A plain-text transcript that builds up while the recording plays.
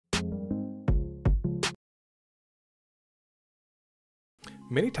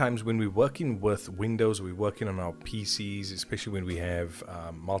Many times when we're working with Windows, we're working on our PCs, especially when we have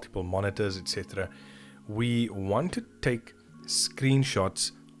multiple monitors, etc. We want to take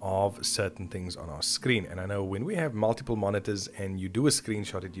screenshots of certain things on our screen. And I know when we have multiple monitors and you do a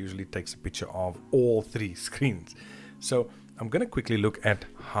screenshot, it usually takes a picture of all three screens. So I'm going to quickly look at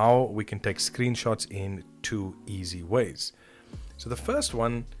how we can take screenshots in two easy ways. So the first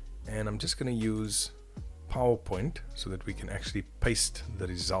one, and I'm just going to use PowerPoint so that we can actually paste the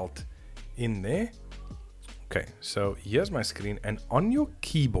result in there. Okay, so here's my screen, and on your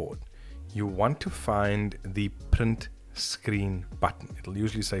keyboard you want to find the print screen button. It'll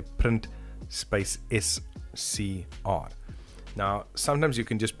usually say print space SCR. Now sometimes you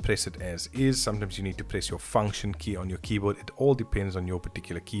can just press it as is, sometimes you need to press your function key on your keyboard. It all depends on your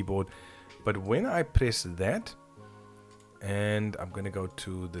particular keyboard. But when I press that, and I'm going to go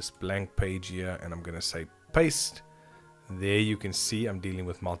to this blank page here and I'm going to say paste, there you can see I'm dealing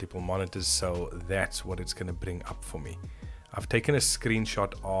with multiple monitors, so that's what it's going to bring up for me. I've taken a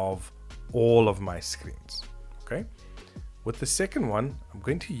screenshot of all of my screens. Okay, with the second one I'm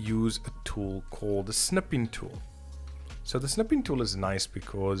going to use a tool called the snipping tool. So the snipping tool is nice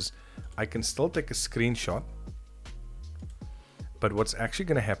because I can still take a screenshot, but what's actually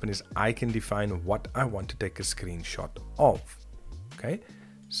going to happen is I can define what I want to take a screenshot of. Okay,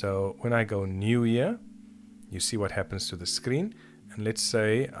 so when I go new here, you see what happens to the screen. And let's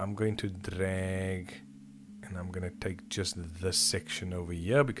say I'm going to drag and I'm going to take just this section over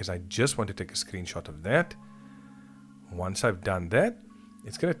here because I just want to take a screenshot of that. Once I've done that,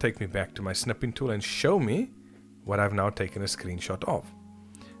 it's going to take me back to my snipping tool and show me what I've now taken a screenshot of.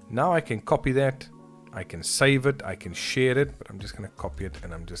 Now I can copy that, I can save it, I can share it, but I'm just going to copy it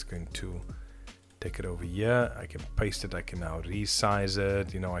and I'm just going to take it over here. I can paste it, I can now resize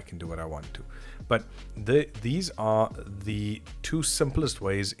it, I can do what I want to. But these are the two simplest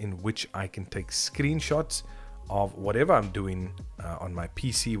ways in which I can take screenshots of whatever I'm doing on my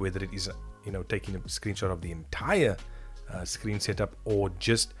PC, whether it is taking a screenshot of the entire screen setup or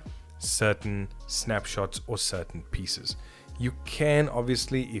just certain snapshots or certain pieces. You can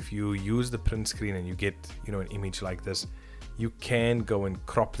obviously, if you use the print screen and you get an image like this, you can go and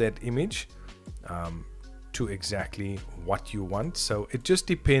crop that image to exactly what you want. So it just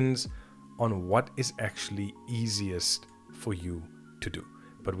depends on what is actually easiest for you to do.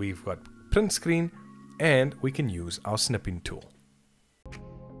 But we've got print screen and we can use our snipping tool.